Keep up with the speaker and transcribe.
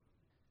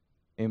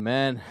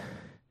Amen.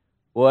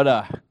 What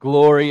a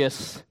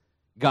glorious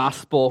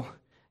gospel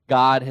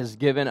God has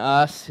given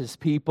us, His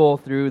people,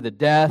 through the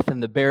death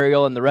and the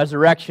burial and the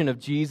resurrection of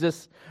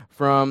Jesus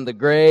from the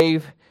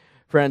grave.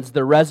 Friends,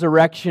 the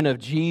resurrection of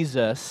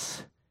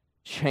Jesus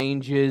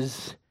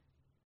changes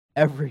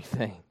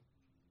everything.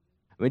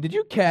 I mean, did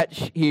you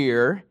catch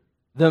here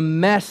the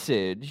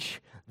message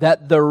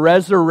that the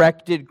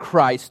resurrected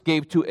Christ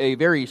gave to a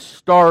very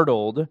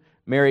startled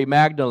Mary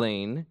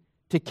Magdalene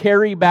to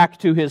carry back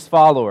to His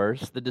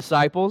followers, the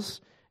disciples?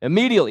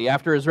 Immediately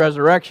after His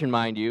resurrection,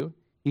 mind you,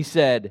 He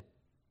said,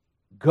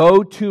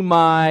 "Go to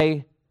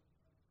my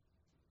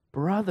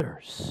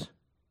brothers."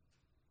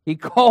 He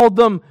called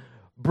them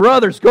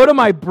brothers. Go to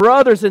my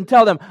brothers and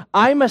tell them,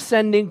 I'm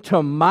ascending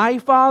to my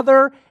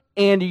Father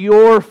and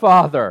your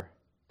Father,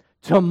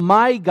 to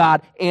my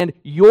God and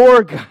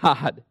your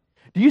God.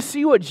 Do you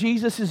see what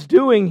Jesus is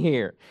doing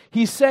here?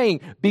 He's saying,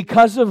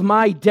 because of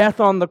my death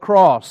on the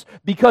cross,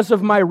 because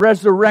of my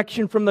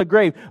resurrection from the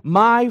grave,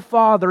 my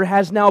Father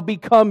has now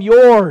become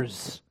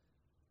yours.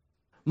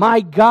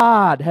 My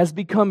God has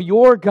become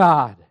your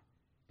God.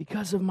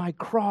 Because of my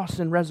cross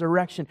and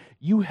resurrection,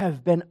 you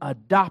have been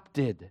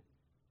adopted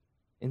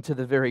into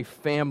the very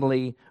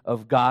family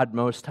of God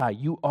Most High.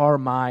 You are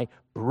my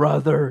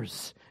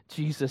brothers,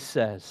 Jesus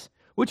says,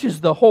 which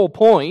is the whole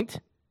point.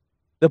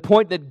 The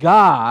point that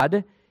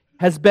God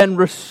has been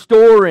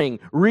restoring,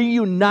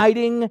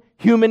 reuniting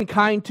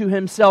humankind to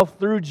Himself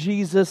through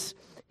Jesus,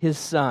 His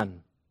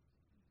Son.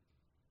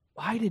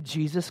 Why did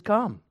Jesus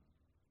come?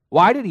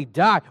 Why did He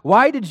die?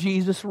 Why did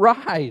Jesus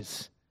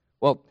rise?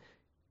 Well,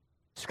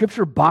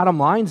 Scripture bottom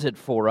lines it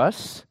for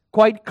us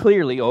quite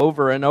clearly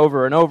over and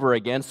over and over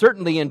again,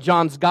 certainly in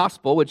John's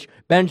Gospel, which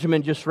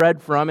Benjamin just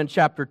read from in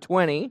chapter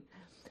 20.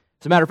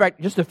 As a matter of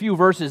fact, just a few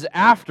verses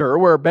after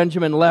where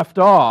Benjamin left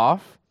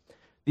off,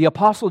 the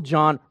Apostle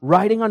John,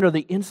 writing under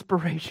the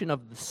inspiration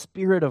of the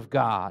Spirit of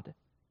God,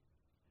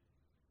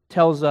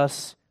 tells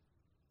us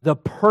the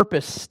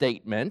purpose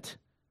statement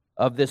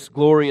of this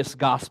glorious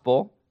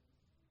gospel.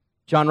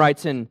 John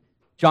writes in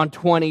John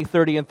 20,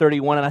 30, and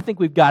 31, and I think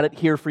we've got it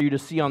here for you to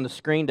see on the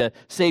screen to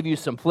save you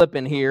some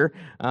flipping here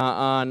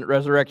on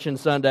Resurrection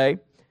Sunday.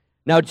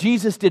 Now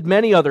Jesus did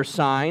many other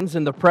signs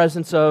in the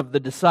presence of the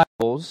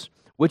disciples,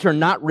 which are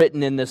not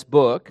written in this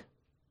book,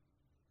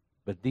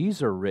 but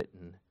these are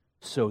written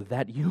so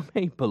that you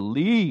may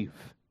believe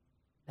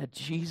that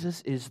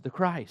Jesus is the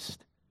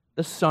Christ,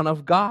 the Son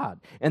of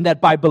God, and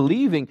that by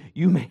believing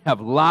you may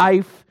have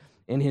life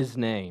in His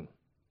name.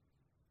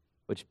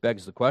 Which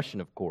begs the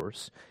question, of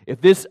course, if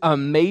this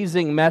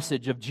amazing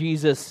message of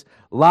Jesus'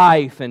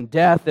 life and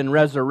death and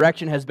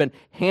resurrection has been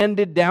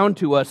handed down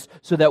to us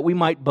so that we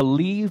might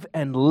believe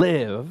and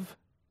live,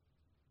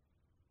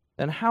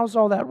 then how's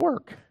all that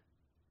work?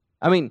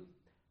 I mean,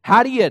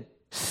 how do you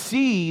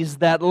seize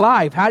that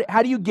life?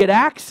 How do you get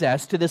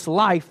access to this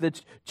life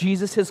that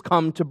Jesus has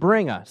come to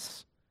bring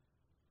us?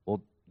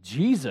 Well,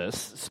 Jesus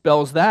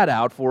spells that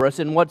out for us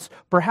in what's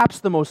perhaps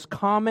the most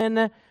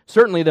common,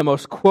 certainly the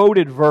most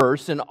quoted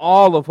verse in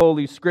all of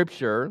Holy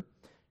Scripture,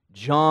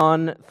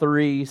 John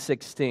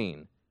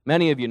 3:16.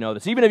 Many of you know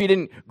this. Even if you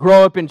didn't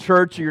grow up in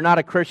church or you're not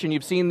a Christian,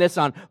 you've seen this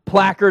on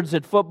placards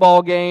at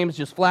football games,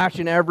 just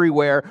flashing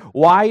everywhere.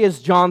 Why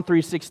is John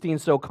 3:16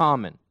 so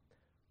common?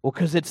 Well,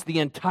 because it's the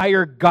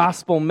entire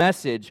gospel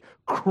message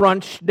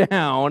crunched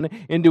down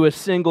into a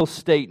single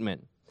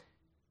statement.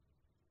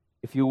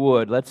 If you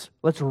would, let's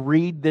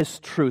read this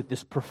truth,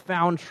 this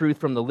profound truth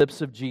from the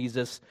lips of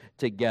Jesus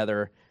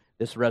together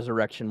this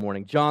resurrection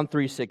morning. John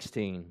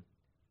 3:16.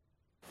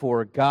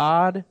 For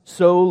God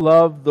so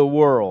loved the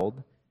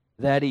world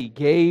that He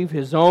gave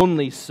His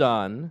only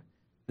Son,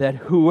 that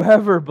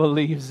whoever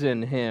believes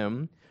in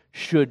Him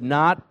should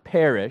not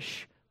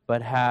perish,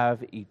 but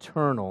have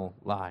eternal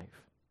life.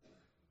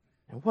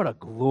 And what a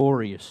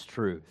glorious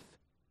truth.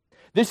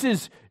 This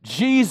is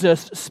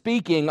Jesus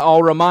speaking,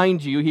 I'll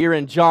remind you, here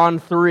in John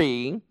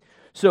 3.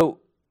 So,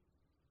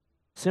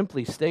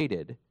 simply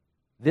stated,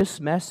 this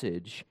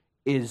message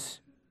is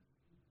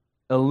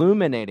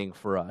illuminating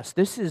for us.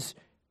 This is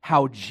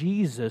how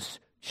Jesus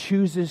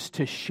chooses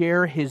to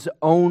share His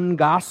own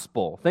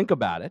gospel. Think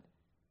about it.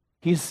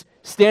 He's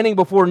standing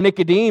before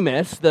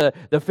Nicodemus, the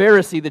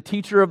Pharisee, the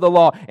teacher of the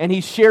law, and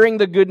he's sharing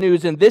the good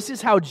news, and this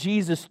is how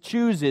Jesus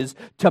chooses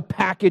to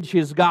package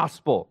His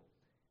gospel.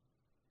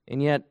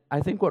 And yet,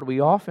 I think what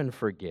we often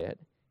forget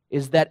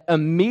is that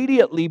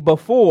immediately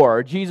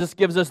before Jesus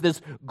gives us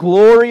this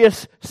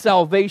glorious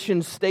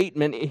salvation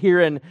statement here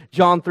in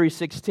John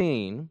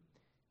 3:16,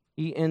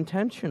 He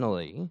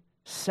intentionally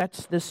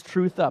sets this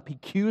truth up. He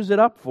cues it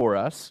up for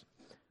us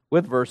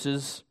with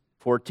verses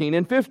 14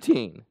 and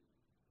 15,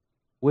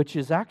 which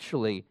is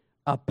actually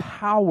a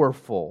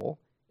powerful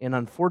and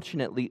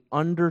unfortunately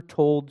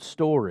undertold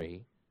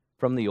story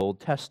from the Old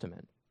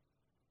Testament.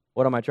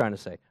 What am I trying to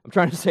say? I'm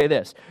trying to say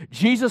this.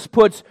 Jesus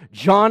puts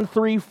John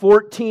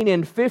 3:14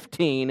 and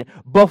 15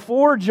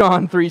 before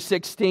John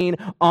 3:16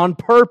 on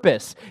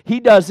purpose. He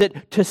does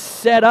it to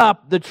set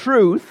up the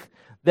truth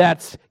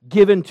that's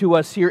given to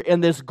us here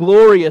in this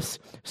glorious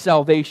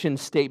salvation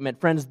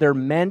statement. Friends, they're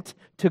meant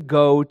to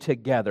go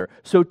together.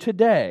 So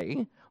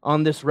today,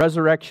 on this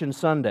Resurrection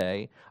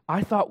Sunday,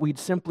 I thought we'd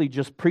simply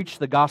just preach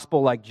the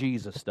gospel like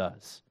Jesus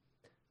does.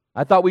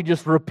 I thought we'd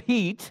just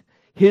repeat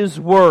His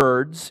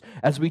words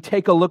as we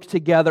take a look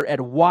together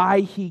at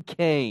why He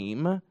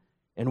came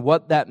and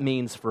what that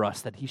means for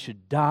us, that He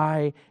should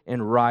die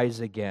and rise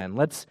again.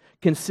 Let's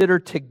consider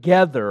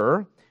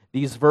together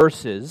these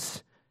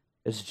verses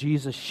as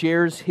Jesus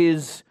shares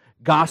His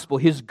gospel,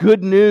 His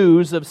good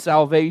news of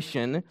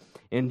salvation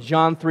in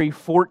John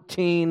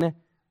 3:14,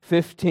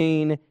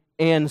 15,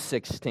 and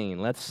 16.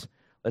 Let's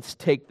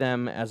take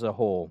them as a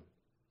whole.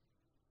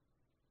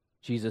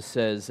 Jesus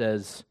says,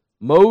 as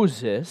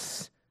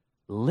Moses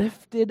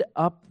lifted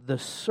up the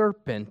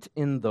serpent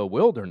in the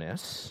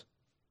wilderness,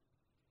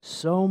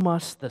 so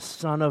must the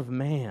Son of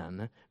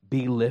Man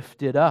be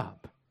lifted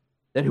up,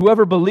 that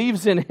whoever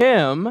believes in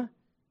Him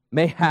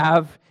may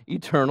have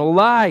eternal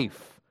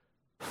life.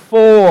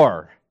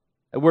 For,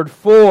 the word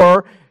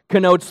for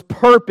connotes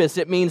purpose.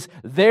 It means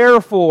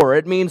therefore.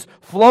 It means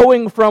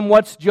flowing from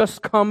what's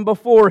just come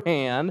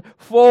beforehand.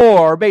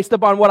 For, based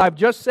upon what I've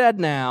just said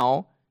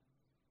now,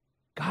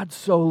 God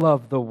so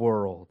loved the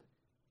world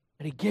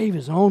that He gave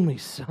His only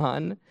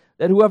Son,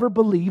 that whoever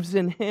believes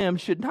in Him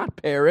should not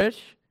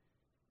perish,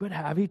 but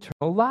have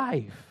eternal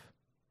life.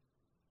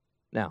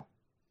 Now,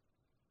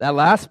 that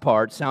last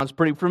part sounds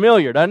pretty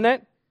familiar, doesn't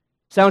it?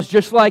 Sounds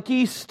just like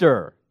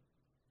Easter.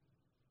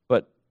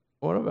 But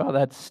what about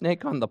that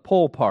snake on the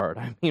pole part?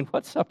 I mean,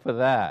 what's up with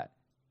that?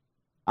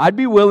 I'd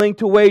be willing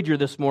to wager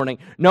this morning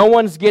no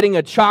one's getting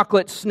a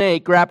chocolate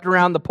snake wrapped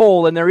around the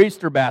pole in their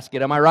Easter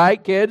basket. Am I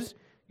right, kids?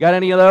 Got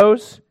any of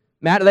those?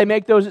 Matt, do they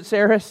make those at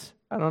Sarah's?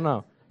 I don't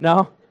know.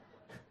 No?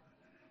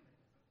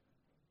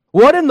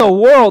 What in the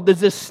world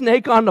does this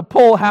snake on the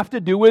pole have to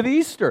do with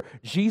Easter?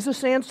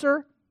 Jesus'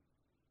 answer?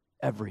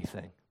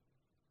 Everything.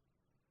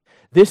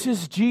 This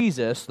is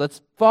Jesus,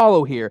 let's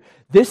follow here.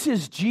 This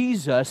is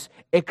Jesus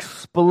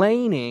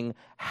explaining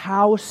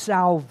how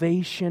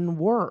salvation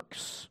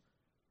works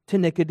to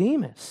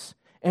Nicodemus.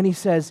 And He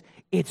says,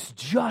 it's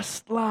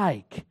just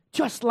like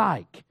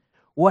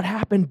what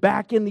happened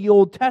back in the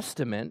Old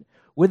Testament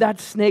with that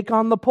snake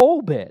on the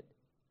pole bit.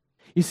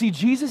 You see,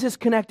 Jesus is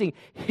connecting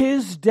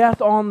His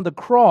death on the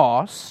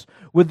cross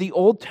with the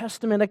Old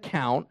Testament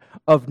account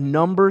of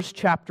Numbers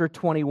chapter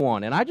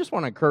 21. And I just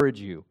want to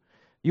encourage you,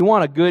 you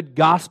want a good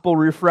gospel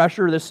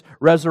refresher this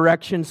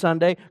Resurrection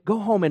Sunday? Go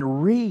home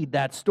and read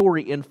that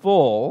story in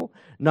full,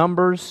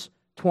 Numbers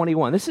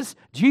 21.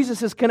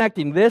 Jesus is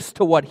connecting this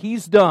to what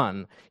He's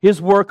done,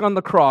 His work on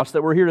the cross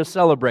that we're here to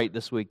celebrate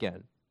this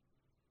weekend.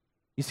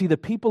 You see, the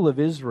people of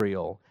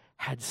Israel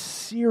had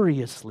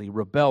seriously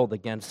rebelled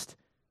against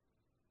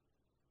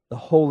the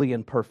holy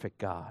and perfect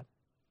God.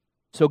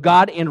 So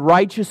God, in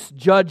righteous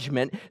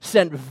judgment,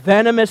 sent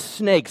venomous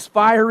snakes,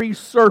 fiery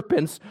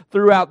serpents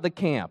throughout the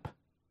camp.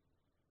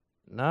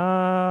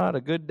 Not a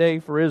good day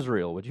for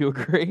Israel, would you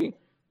agree?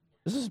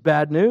 This is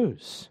bad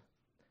news.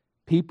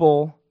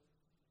 People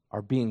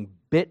are being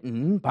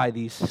bitten by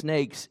these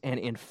snakes and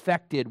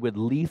infected with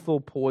lethal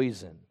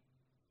poison.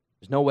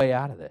 There's no way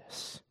out of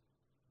this.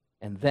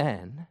 And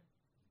then,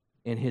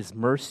 in His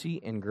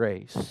mercy and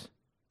grace,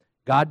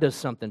 God does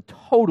something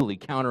totally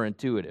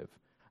counterintuitive.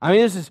 I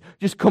mean, this is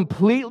just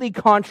completely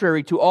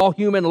contrary to all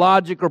human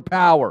logic or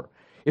power.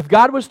 If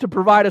God was to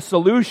provide a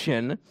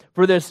solution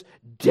for this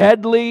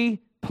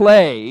deadly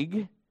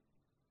plague,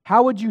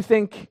 how would you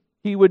think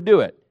He would do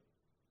it?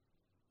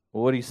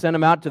 Well, would He send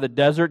them out to the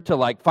desert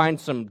to find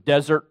some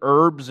desert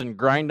herbs and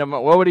grind them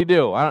up? What would He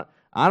do? I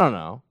don't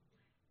know.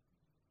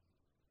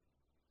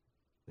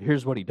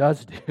 Here's what He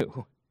does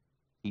do.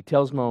 He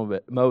tells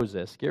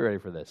Moses, get ready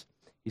for this.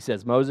 He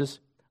says,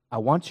 Moses, I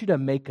want you to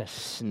make a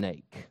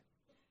snake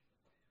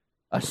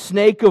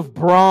of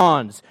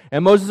bronze.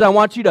 And Moses, I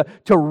want you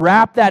to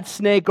wrap that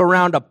snake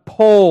around a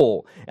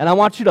pole. And I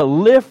want you to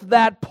lift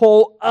that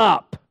pole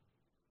up.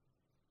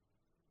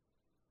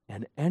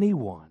 And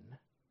anyone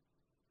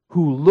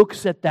who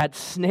looks at that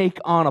snake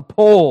on a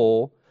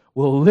pole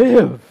will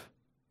live.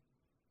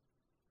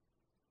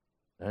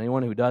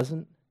 Anyone who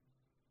doesn't,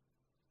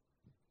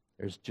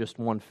 there's just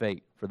one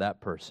fate for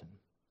that person.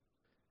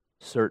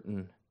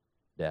 Certain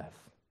death.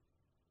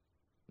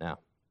 Now,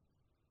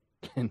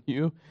 can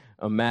you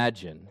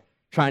imagine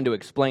trying to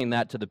explain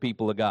that to the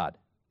people of God?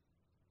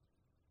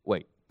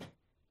 Wait.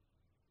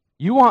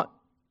 You want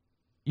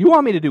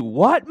me to do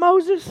what,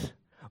 Moses?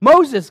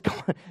 Moses,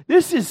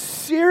 this is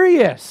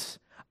serious.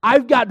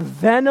 I've got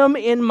venom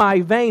in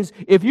my veins.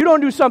 If you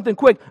don't do something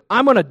quick,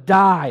 I'm going to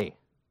die.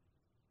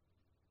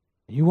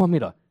 You want me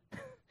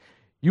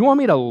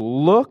to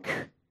look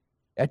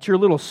at your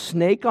little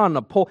snake on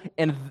the pole,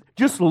 and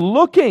just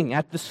looking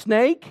at the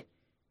snake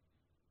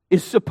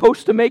is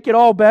supposed to make it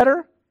all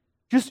better?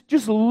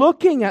 Just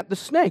looking at the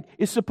snake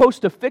is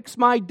supposed to fix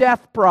my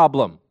death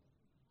problem.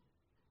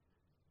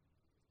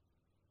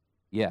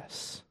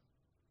 Yes.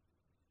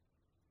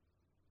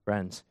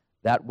 Friends,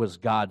 that was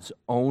God's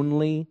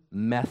only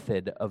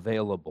method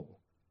available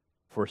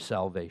for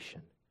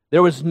salvation.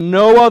 There was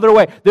no other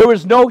way. There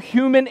was no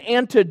human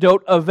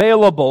antidote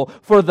available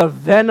for the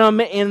venom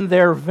in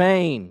their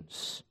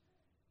veins.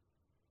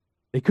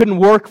 They couldn't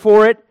work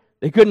for it.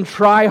 They couldn't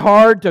try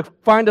hard to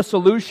find a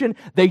solution.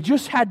 They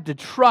just had to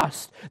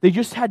trust. They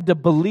just had to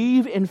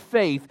believe in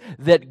faith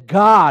that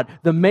God,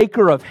 the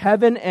maker of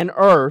heaven and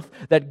earth,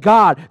 that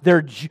God,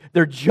 their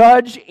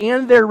judge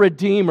and their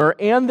redeemer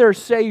and their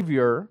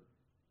savior,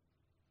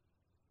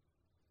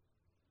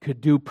 could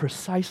do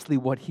precisely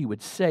what he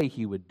would say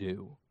he would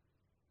do.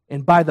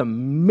 And by the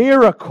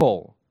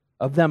miracle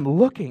of them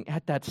looking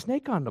at that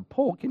snake on the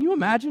pole, can you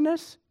imagine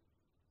this?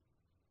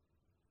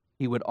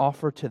 He would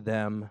offer to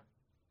them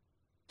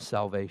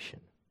salvation.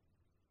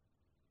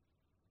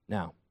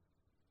 Now,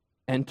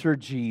 enter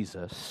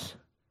Jesus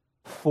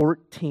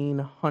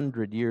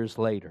 1,400 years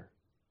later.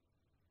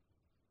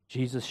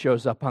 Jesus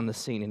shows up on the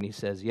scene and he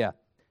says, yeah,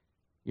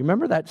 you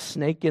remember that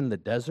snake in the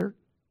desert?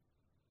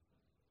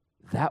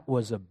 That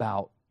was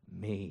about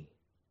me.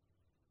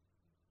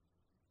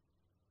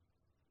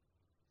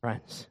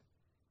 Friends,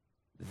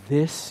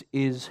 this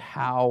is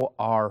how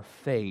our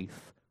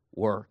faith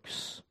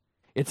works.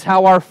 It's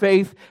how our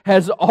faith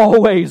has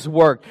always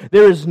worked.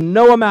 There is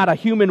no amount of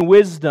human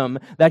wisdom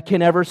that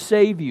can ever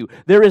save you.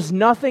 There is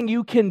nothing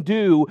you can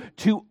do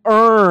to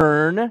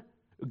earn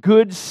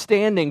good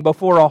standing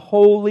before a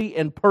holy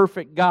and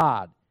perfect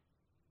God.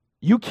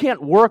 You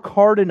can't work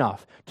hard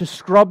enough to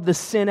scrub the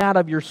sin out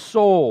of your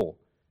soul.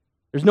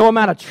 There's no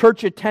amount of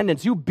church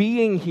attendance. You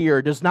being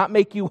here does not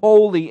make you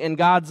holy in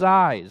God's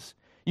eyes.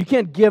 You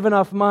can't give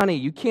enough money.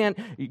 You can't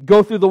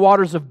go through the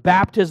waters of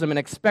baptism and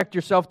expect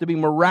yourself to be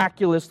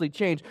miraculously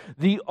changed.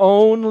 The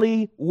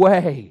only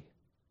way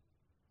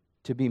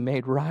to be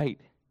made right,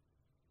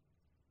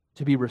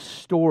 to be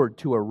restored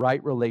to a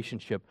right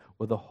relationship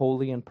with a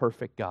holy and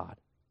perfect God,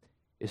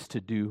 is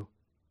to do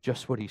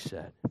just what he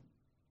said.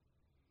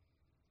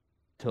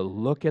 To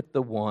look at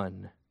the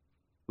one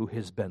who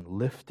has been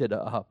lifted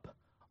up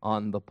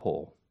on the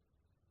pole.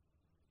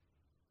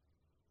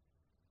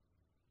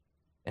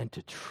 And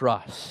to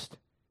trust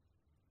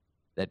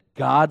that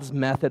God's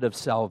method of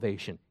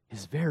salvation,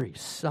 His very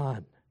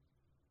Son,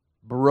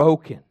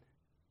 broken,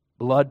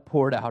 blood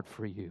poured out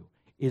for you,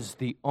 is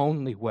the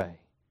only way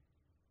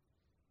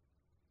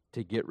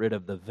to get rid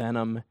of the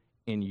venom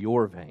in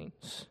your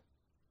veins.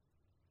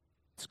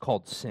 It's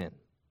called sin.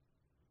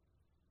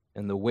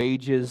 And the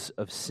wages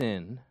of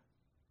sin,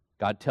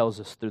 God tells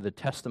us through the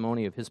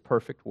testimony of His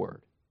perfect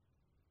word,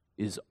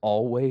 is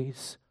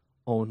always,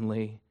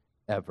 only,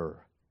 ever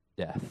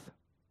death.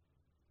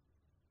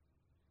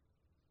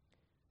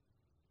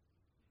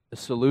 The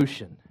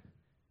solution,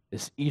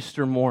 this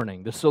Easter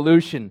morning, the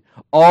solution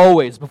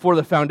always before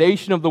the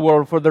foundation of the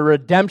world for the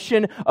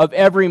redemption of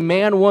every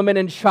man, woman,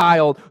 and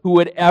child who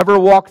would ever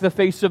walk the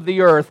face of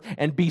the earth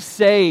and be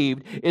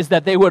saved is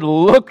that they would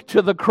look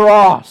to the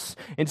cross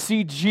and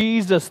see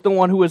Jesus, the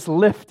one who is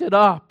lifted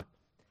up,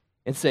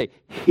 and say,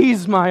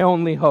 He's my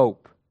only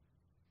hope.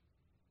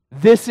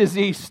 This is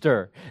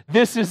Easter.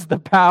 This is the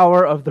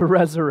power of the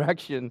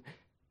resurrection.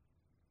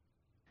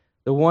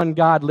 The one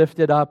God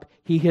lifted up,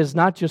 He has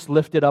not just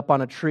lifted up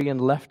on a tree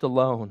and left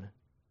alone,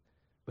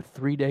 but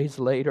 3 days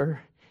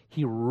later,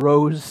 He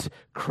rose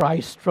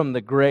Christ from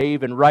the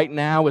grave, and right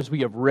now, as we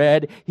have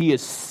read, He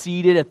is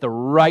seated at the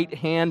right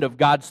hand of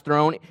God's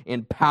throne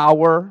in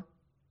power.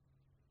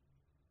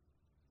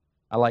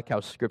 I like how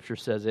Scripture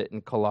says it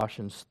in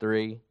Colossians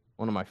 3,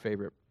 one of my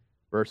favorite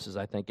verses,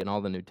 I think, in all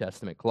the New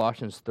Testament.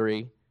 Colossians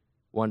 3,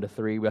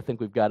 1-3. I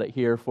think we've got it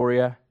here for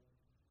you.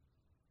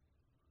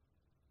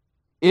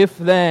 If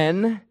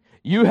then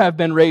you have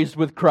been raised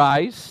with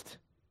Christ,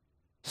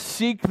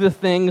 seek the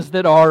things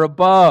that are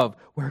above,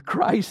 where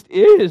Christ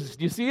is.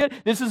 Do you see it?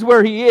 This is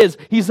where He is.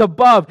 He's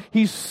above.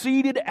 He's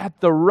seated at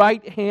the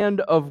right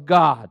hand of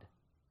God.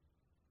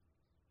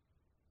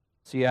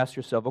 So you ask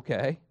yourself,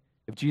 okay,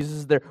 if Jesus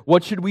is there,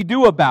 what should we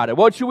do about it?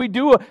 What should we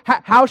do?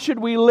 How should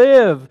we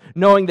live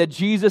knowing that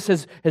Jesus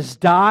has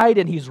died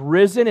and He's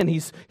risen and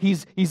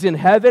He's in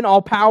heaven?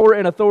 All power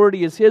and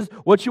authority is His.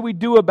 What should we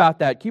do about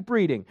that? Keep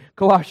reading.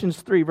 Colossians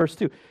 3, verse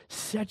 2.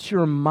 Set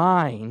your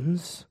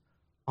minds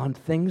on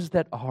things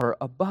that are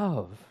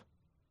above,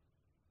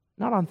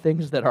 not on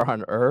things that are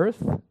on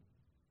earth.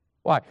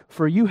 Why?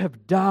 For you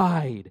have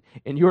died,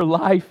 and your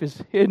life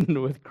is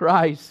hidden with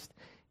Christ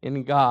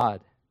in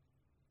God.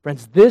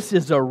 Friends, this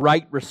is a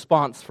right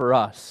response for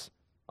us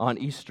on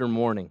Easter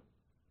morning.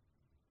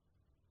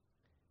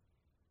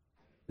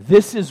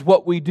 This is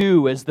what we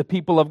do as the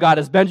people of God.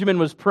 As Benjamin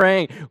was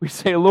praying, we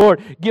say,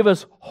 Lord, give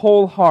us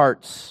whole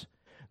hearts.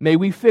 May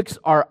we fix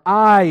our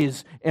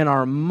eyes and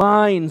our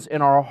minds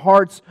and our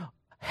hearts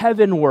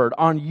heavenward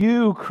on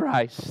You,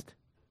 Christ.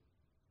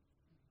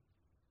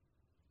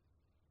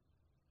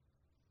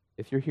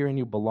 If you're here and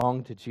you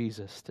belong to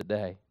Jesus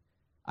today,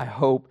 I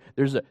hope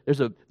there's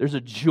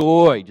a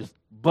joy just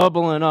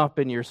bubbling up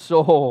in your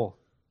soul,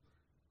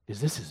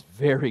 because this is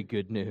very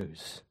good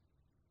news.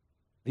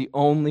 The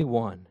only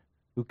one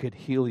who could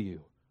heal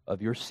you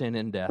of your sin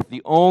and death,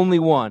 the only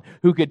one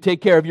who could take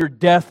care of your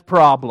death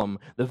problem,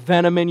 the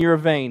venom in your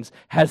veins,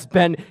 has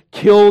been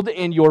killed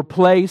in your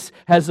place,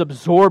 has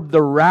absorbed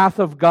the wrath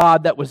of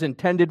God that was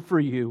intended for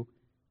you.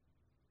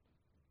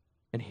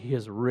 And He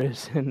has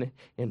risen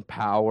in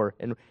power.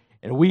 And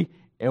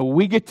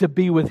we get to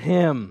be with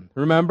Him.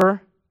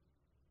 Remember?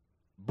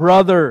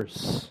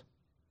 Brothers.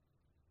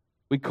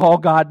 We call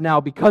God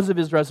now, because of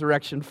His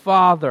resurrection,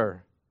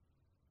 Father.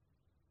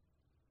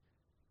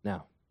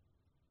 Now,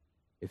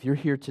 if you're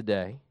here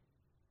today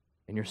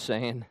and you're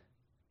saying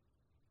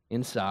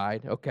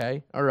inside,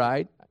 okay, all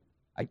right,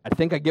 I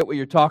think I get what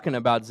you're talking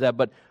about, Zeb,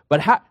 but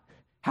how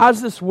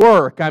does this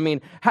work? I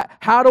mean,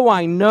 how do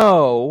I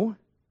know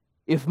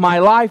if my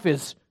life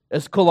is,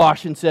 as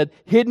Colossians said,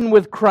 hidden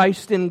with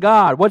Christ in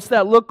God? What's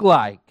that look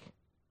like?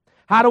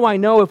 How do I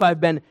know if I've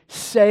been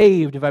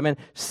saved, if I've been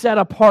set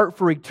apart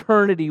for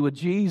eternity with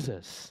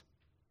Jesus?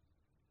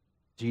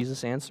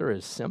 Jesus' answer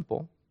is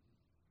simple.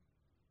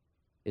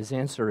 His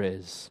answer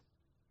is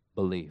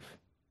believe.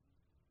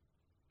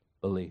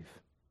 Believe.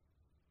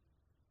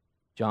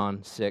 John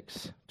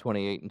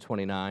 6:28 and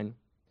 29.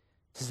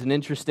 This is an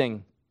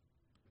interesting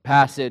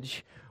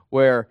passage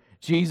where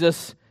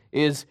Jesus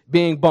is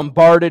being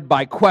bombarded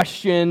by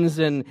questions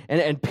and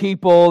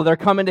people. They're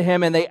coming to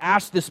Him and they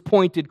ask this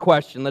pointed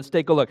question. Let's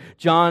take a look.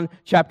 John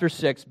chapter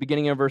 6,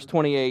 beginning in verse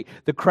 28.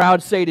 The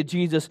crowd say to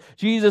Jesus,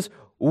 Jesus,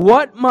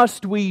 what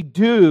must we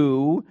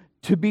do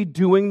to be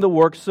doing the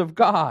works of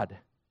God?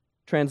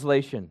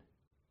 Translation,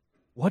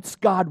 what's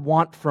God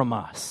want from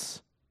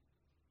us?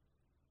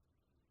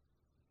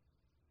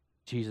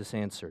 Jesus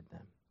answered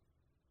them,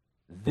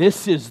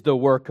 this is the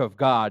work of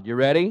God. You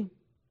ready?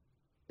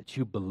 That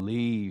you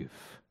believe.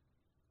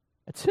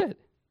 That's it.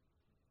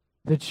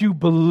 That you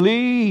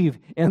believe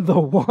in the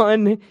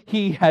one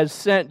He has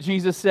sent.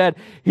 Jesus said,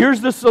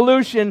 here's the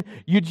solution.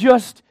 You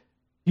just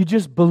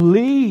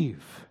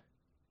believe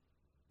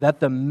that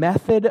the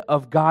method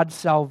of God's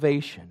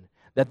salvation,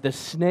 that the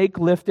snake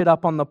lifted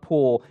up on the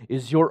pole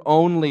is your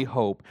only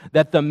hope,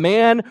 that the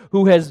man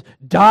who has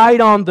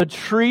died on the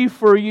tree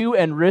for you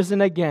and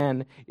risen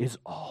again is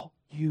all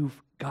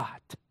you've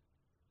got.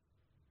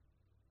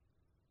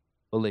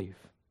 Believe.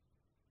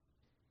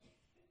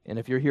 And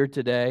if you're here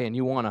today and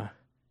you want to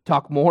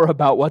talk more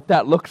about what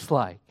that looks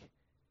like,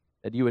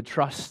 that you would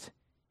trust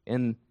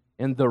in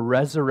the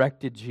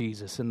resurrected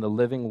Jesus, in the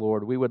living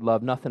Lord, we would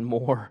love nothing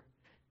more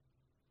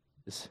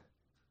this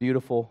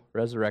beautiful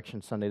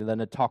Resurrection Sunday than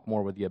to talk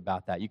more with you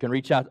about that. You can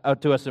reach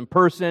out to us in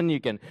person,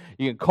 you can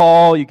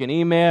call, you can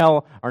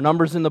email, our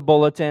number's in the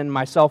bulletin.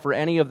 Myself or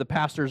any of the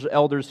pastors or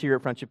elders here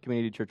at Friendship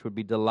Community Church would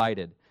be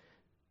delighted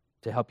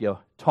to help you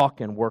talk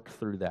and work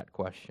through that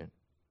question.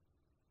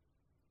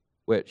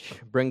 Which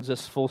brings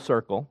us full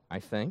circle, I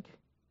think.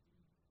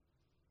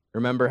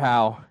 Remember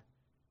how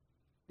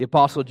the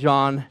Apostle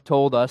John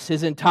told us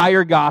his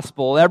entire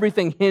gospel,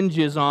 everything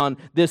hinges on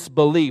this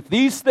belief.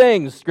 These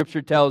things,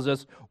 Scripture tells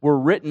us, were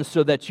written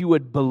so that you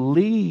would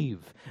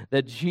believe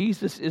that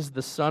Jesus is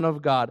the Son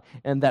of God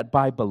and that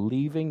by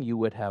believing you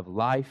would have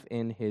life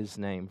in His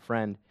name.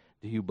 Friend,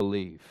 do you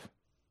believe?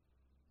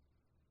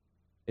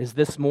 Is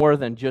this more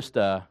than just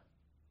a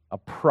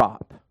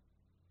prop?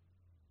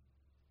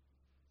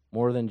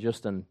 More than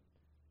just an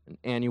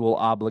annual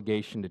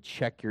obligation to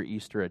check your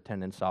Easter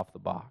attendance off the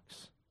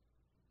box?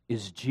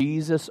 Is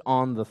Jesus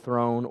on the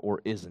throne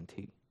or isn't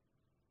He?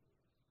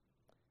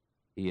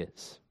 He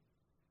is.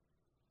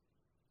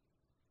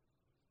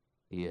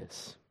 He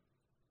is.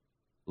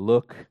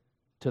 Look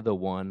to the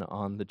one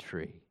on the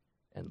tree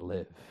and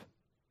live.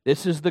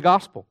 This is the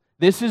gospel.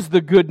 This is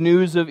the good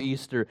news of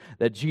Easter,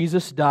 that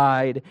Jesus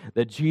died,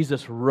 that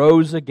Jesus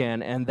rose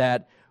again, and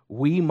that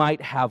we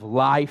might have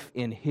life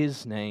in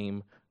His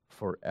name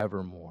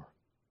forevermore.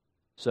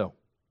 So,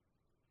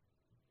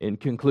 in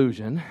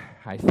conclusion,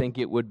 I think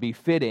it would be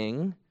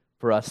fitting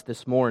for us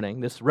this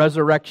morning, this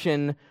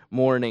resurrection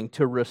morning,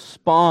 to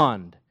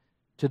respond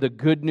to the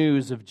good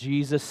news of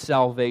Jesus'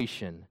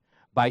 salvation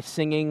by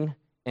singing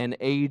an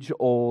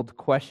age-old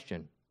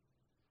question.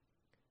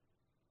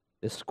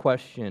 This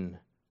question,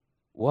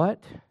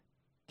 what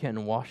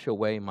can wash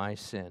away my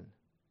sin?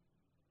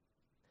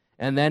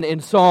 And then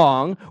in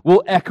song,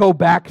 we'll echo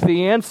back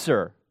the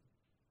answer.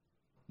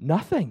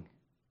 Nothing.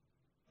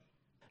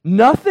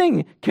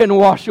 Nothing can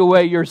wash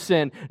away your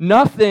sin.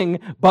 Nothing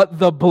but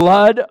the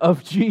blood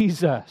of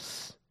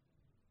Jesus.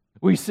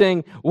 We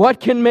sing, what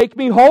can make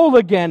me whole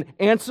again?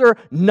 Answer,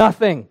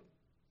 nothing.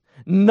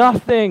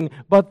 Nothing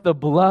but the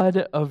blood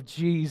of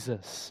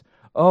Jesus.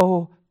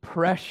 Oh,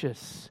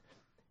 precious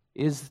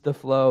is the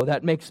flow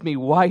that makes me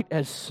white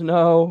as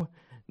snow.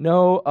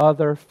 No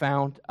other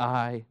fount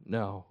I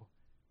know.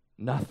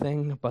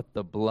 Nothing but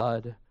the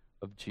blood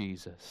of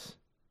Jesus.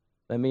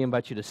 Let me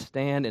invite you to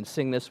stand and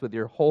sing this with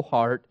your whole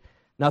heart.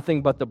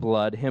 Nothing but the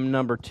blood. Hymn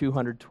number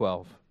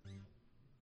 212.